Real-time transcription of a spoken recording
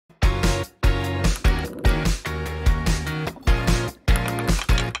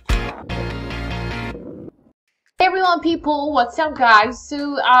Hello people, what's up guys?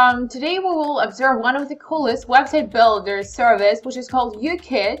 Today we will observe one of the coolest website builder service, which is called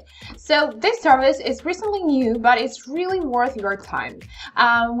UKit. So this service is recently new, but it's really worth your time.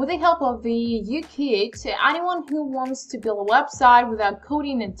 With the help of the UKit, anyone who wants to build a website without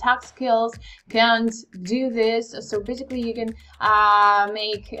coding and tech skills can do this. So basically you can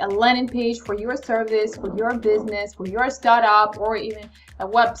make a landing page for your service, for your business, for your startup, or even a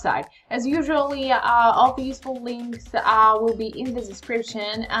website. As usually, all the useful links will be in the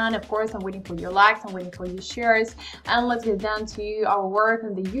description, and of course I'm waiting for your likes, I'm waiting for your shares, and let's get down to our work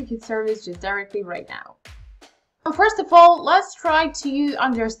on the UKit service just directly right now. First of all, let's try to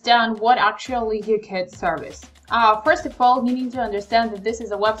understand what actually UKit service. First of all, you need to understand that this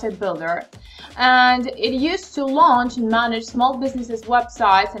is a website builder, and it used to launch and manage small businesses'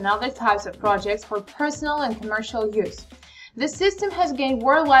 websites and other types of projects for personal and commercial use. The system has gained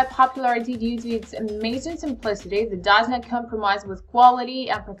worldwide popularity due to its amazing simplicity that does not compromise with quality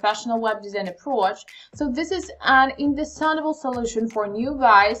and professional web design approach. So this is an indispensable solution for new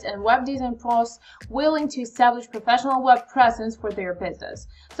guys and web design pros willing to establish professional web presence for their business.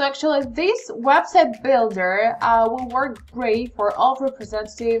 So actually this website builder will work great for all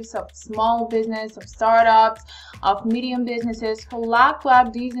representatives of small business, of startups, of medium businesses who lack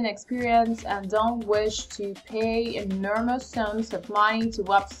web design experience and don't wish to pay enormous sums of money to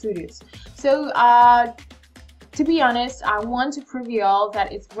web studios. So to be honest, I want to prevail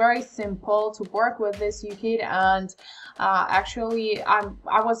that it's very simple to work with this UKit, and actually I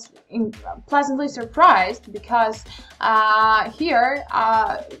was pleasantly surprised because here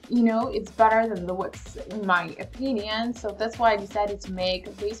you know, it's better than the Wix in my opinion. So that's why I decided to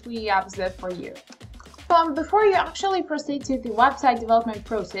make this video episode for you. Before you actually proceed to the website development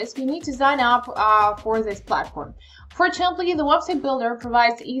process, you need to sign up for this platform. Fortunately, the website builder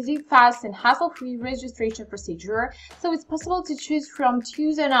provides easy, fast, and hassle-free registration procedure, so it's possible to choose from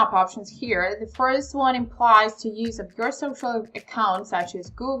two sign-up options here. The first one implies the use of your social accounts such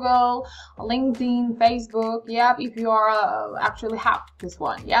as Google, LinkedIn, Facebook, if you are actually have this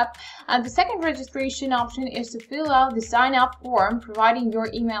one, And the second registration option is to fill out the sign-up form, providing your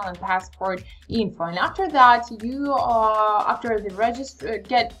email and passport info. And after that, you after the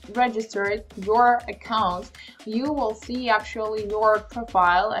get registered your account, you will see actually your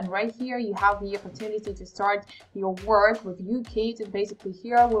profile, and right here you have the opportunity to start your work with UKit. And basically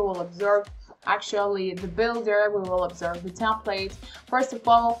here we will observe actually the builder, we will observe the templates. First of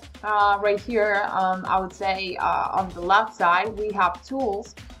all, right here I would say on the left side we have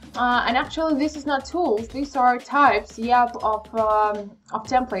tools. And actually this is not tools, these are types of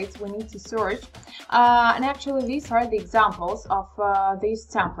templates we need to search, and actually these are the examples of these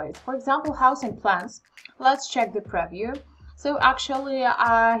templates. For example, house and plants. Let's check the preview. So actually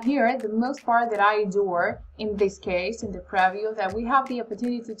here the most part that I adore in this case in the preview, that we have the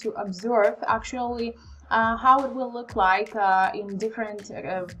opportunity to observe actually how it will look like in different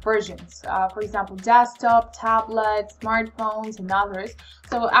versions. For example, desktop, tablet, smartphones, and others.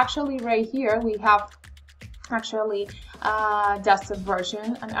 So actually right here we have actually desktop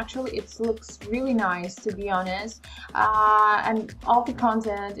version, and actually it looks really nice, to be honest, and all the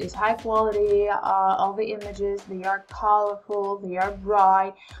content is high quality, all the images, they are colorful, they are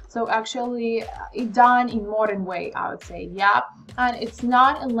bright. So actually it's done in modern way, I would say. And it's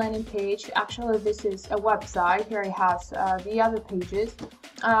not a landing page, actually this is a website. Here it has the other pages,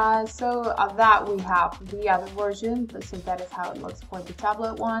 so that we have the other version. So that is how it looks for the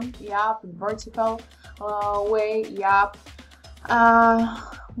tablet one, vertical way,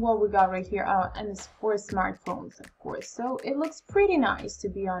 what we got right here, and it's for smartphones, of course. So it looks pretty nice, to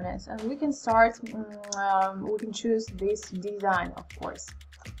be honest, and we can start, we can choose this design, of course.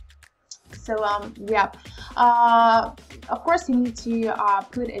 So of course you need to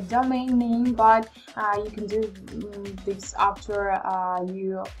put a domain name, but you can do this after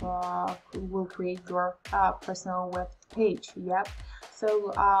you will create your personal web page.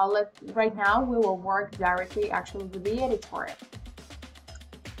 So right now we will work directly actually with the editor.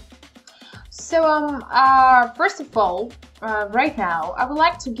 So first of all, right now I would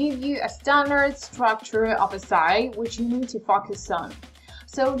like to give you a standard structure of a site which you need to focus on.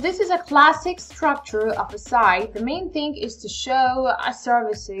 So this is a classic structure of a site. The main thing is to show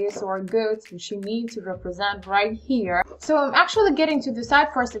services or goods which you need to represent right here. So I'm actually getting to the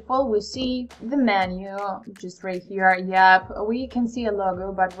site. First of all, we see the menu just right here. We can see a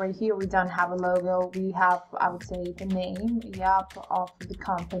logo, but right here we don't have a logo. We have, I would say, the name of the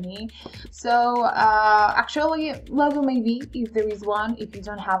company. So actually logo maybe if there is one. If you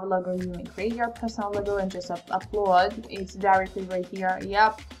don't have a logo, you may create your personal logo and just upload. It's directly right here.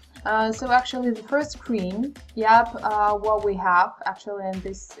 So actually the first screen, yep, what we have actually, and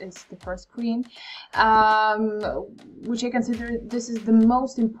this is the first screen, which I consider this is the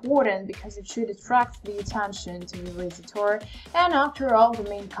most important because it should attract the attention to the visitor. And after all, the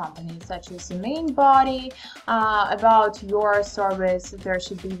main content such as the main body, about your service, there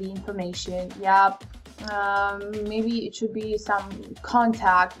should be the information, yep. Maybe it should be some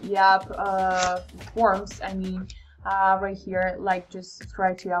contact, yep, forms, I mean, right here, like just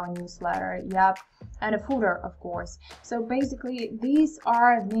subscribe to our newsletter, yep, and a footer, of course. So basically these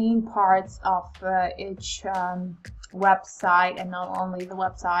are main parts of each website, and not only the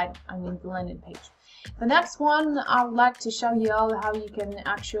website, I mean the landing page. The next one, I would like to show you all how you can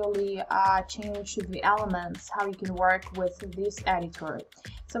actually change the elements, how you can work with this editor.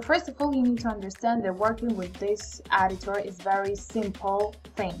 So first of all, you need to understand that working with this editor is very simple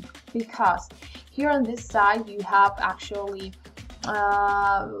thing, because here on this side you have actually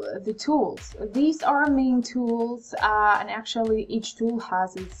the tools. These are main tools, and actually each tool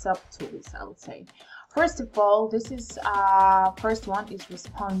has its sub tools, I would say. First of all, this is first one is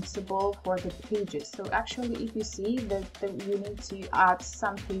responsible for the pages. So actually, if you see that you need to add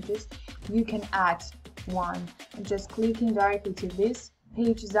some pages, you can add one. And just clicking directly to this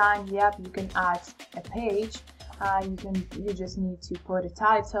page design, yep, you can add a page. You just need to put a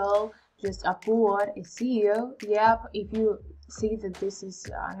title, just upload a CEO, yep, if you see that this is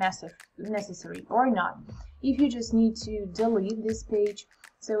necessary or not. If you just need to delete this page,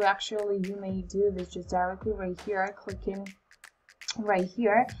 so actually you may do this just directly right here, clicking right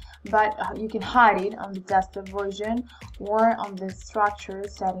here, but you can hide it on the desktop version, or on the structure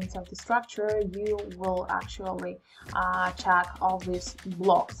settings of the structure. You will actually check all these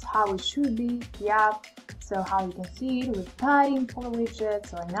blocks, how it should be, yep, so how you can see it with padding for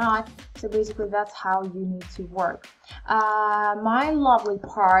widgets or not. So basically that's how you need to work. My lovely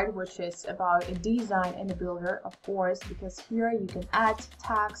part, which is about a design and a builder, of course, because here you can add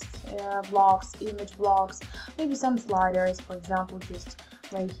text blocks, image blocks, maybe some sliders, for example, just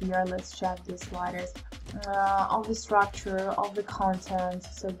right here. Let's check these sliders, of the structure of the content.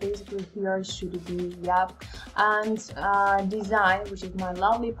 So basically here should be, yep, and design, which is my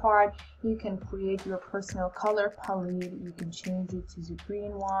lovely part. You can create your personal color palette. You can change it to the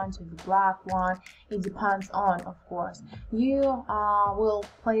green one, to the black one. It depends on, of course. You will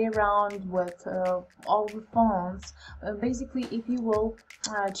play around with all the fonts. Basically, if you will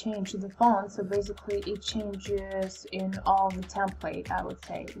change the font, so basically it changes in all the template, I would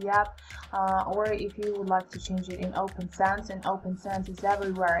say, yep. Or if you would like to change it in OpenSense, and OpenSense is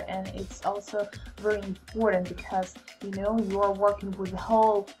everywhere, and it's also very important because you know you are working with the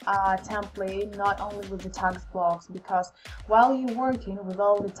whole template, not only with the text blocks, because while you're working with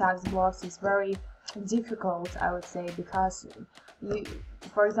all the text blocks, it's very difficult, I would say, because you,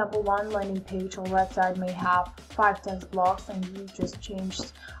 for example, one landing page or website may have 5 text blocks, and you just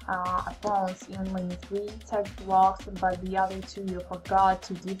changed fonts in only 3 text blocks, but the other 2 you forgot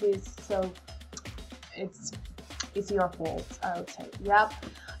to do this, so it's your fault, I would say, yep.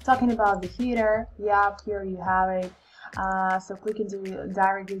 Talking about the header, yep, here you have it. So clicking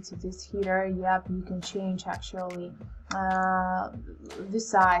directly to this header, yep, you can change actually the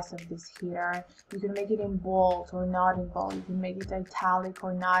size of this header. You can make it in bold or not in bold. You can make it italic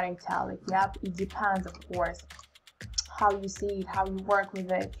or not italic. Yep, it depends, of course, how you see it, how you work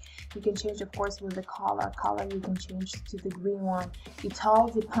with it. You can change, of course, with the color. You can change to the green one. It all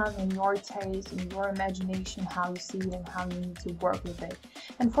depends on your taste and your imagination, how you see it and how you need to work with it.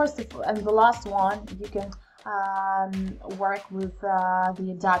 And the last one, you can work with the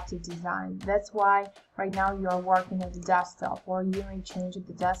adaptive design. That's why right now you are working at the desktop, or you may change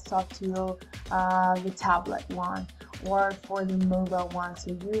the desktop to the tablet one, or for the mobile one,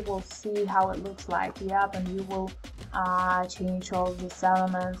 so you will see how it looks like, yep, and you will change all these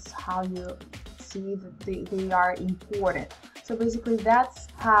elements, how you see that they are important. So basically that's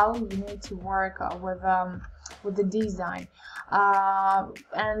how you need to work with the design.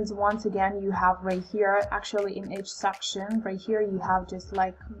 And once again, you have right here, actually in each section right here, you have just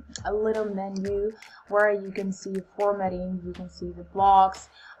like a little menu where you can see formatting, you can see the blocks,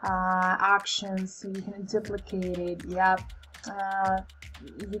 actions, so you can duplicate it, yep.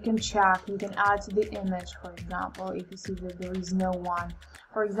 You can check, you can add to the image, for example, if you see that there is no one.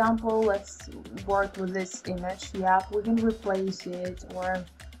 For example, let's work with this image, yep, we can replace it, or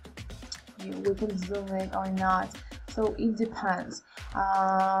we can zoom it or not, so it depends.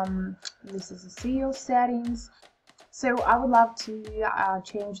 This is the SEO settings. So I would love to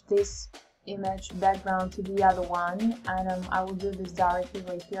change this image background to the other one, and I will do this directly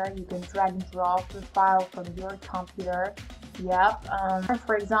right here. You can drag and drop the file from your computer, Yep.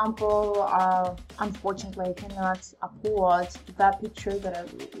 For example, unfortunately, I cannot upload that picture that I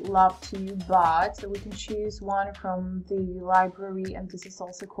love to, but we can choose one from the library, and this is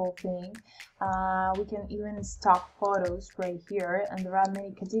also a cool thing. We can even stock photos right here, and there are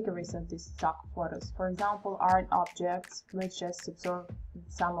many categories of these stock photos. For example, art objects. Let's just observe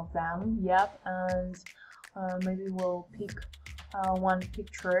some of them. Yep, and maybe we'll pick one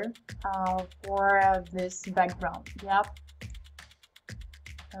picture for this background. Yep.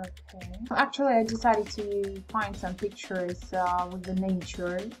 Okay. Actually, I decided to find some pictures with the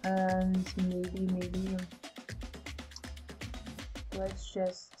nature, and maybe let's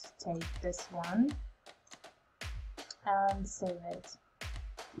just take this one and save it.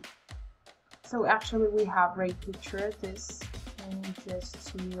 So actually, we have great picture. This, and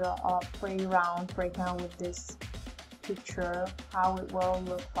just to play around right now with this picture, how it will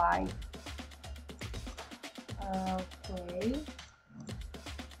look like. Okay.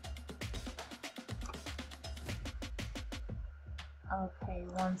 Okay,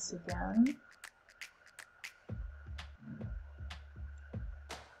 once again.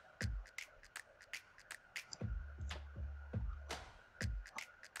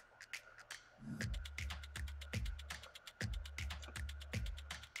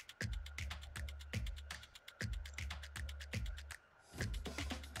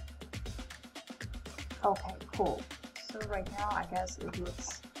 Okay, cool. So right now, I guess it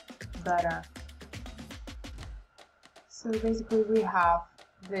looks better. So basically we have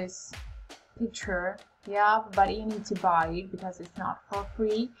this picture, yeah, but you need to buy it because it's not for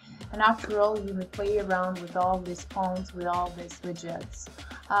free. And after all, you will play around with all these fonts, with all these widgets.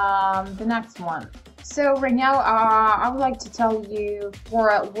 The next one. So right now, I would like to tell you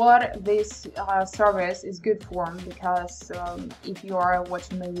for what this service is good for, because if you are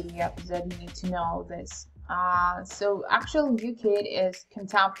watching my video episode, you need to know this. So actually, UKIT is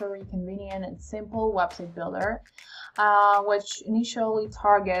contemporary, convenient, and simple website builder, which initially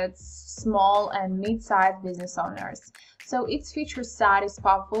targets small and mid-sized business owners. So its feature set is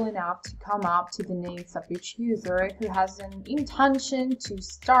powerful enough to come up to the needs of each user who has an intention to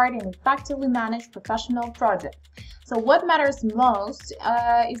start and effectively manage professional projects. So what matters most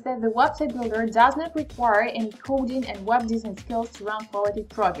is that the website builder does not require any coding and web design skills to run quality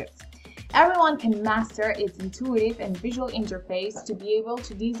projects. Everyone can master its intuitive and visual interface to be able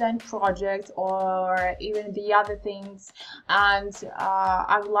to design projects or even the other things. And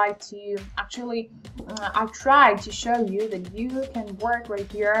I would like to I tried to show you that you can work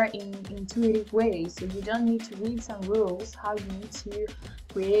right here in intuitive ways. So you don't need to read some rules how you need to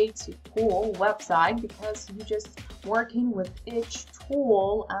create a cool website, because you're just working with each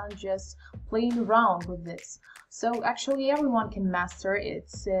tool and just playing around with this. So actually everyone can master it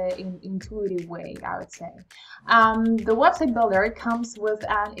in intuitive way, I would say. The website builder comes with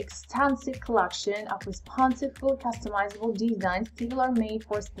an extensive collection of responsive, fully customizable designs tailor-made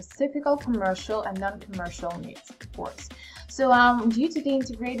for specific commercial and non-commercial needs, of course. So due to the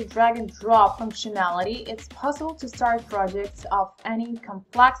integrated drag and drop functionality, it's possible to start projects of any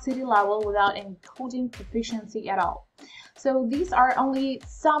complexity level without any coding proficiency at all. So these are only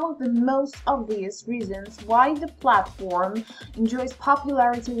some of the most obvious reasons why the platform enjoys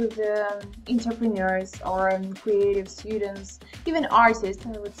popularity with entrepreneurs or creative students, even artists,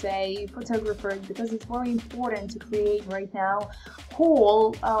 I would say, photographers, because it's very important to create right now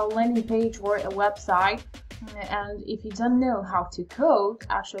cool landing page or a website. And if you don't know how to code,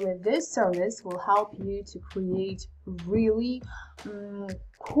 actually this service will help you to create really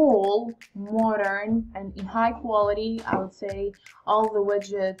cool, modern, and in high quality, I would say, all the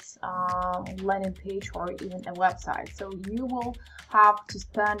widgets, landing page, or even a website. So you will have to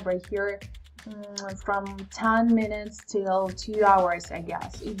spend right here from 10 minutes till 2 hours, I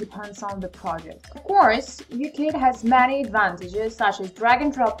guess. It depends on the project. Of course, UKIT has many advantages, such as drag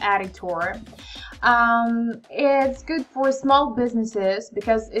and drop editor. It's good for small businesses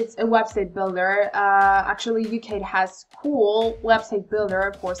because it's a website builder. Actually, UKIT has cool website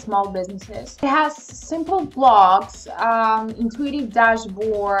builder for small businesses. It has simple blogs, intuitive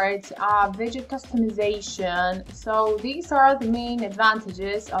dashboard, widget customization. So these are the main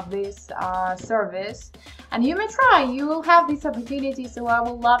advantages of this service, and you may try. You will have this opportunity, so I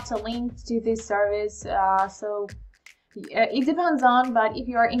would love to link to this service. It depends on, but if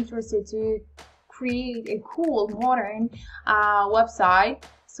you are interested to create a cool modern website,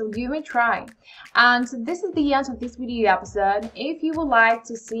 so you may try. And this is the end of this video episode. If you would like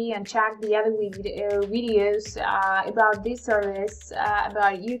to see and check the other videos about this service,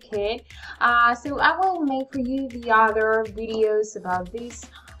 about UKIT, so I will make for you the other videos about this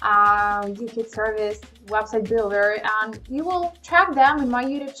UKIT service website builder, and you will track them in my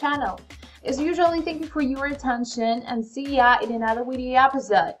YouTube channel. As usually, thank you for your attention and see ya in another video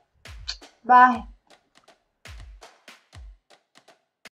episode. Bye.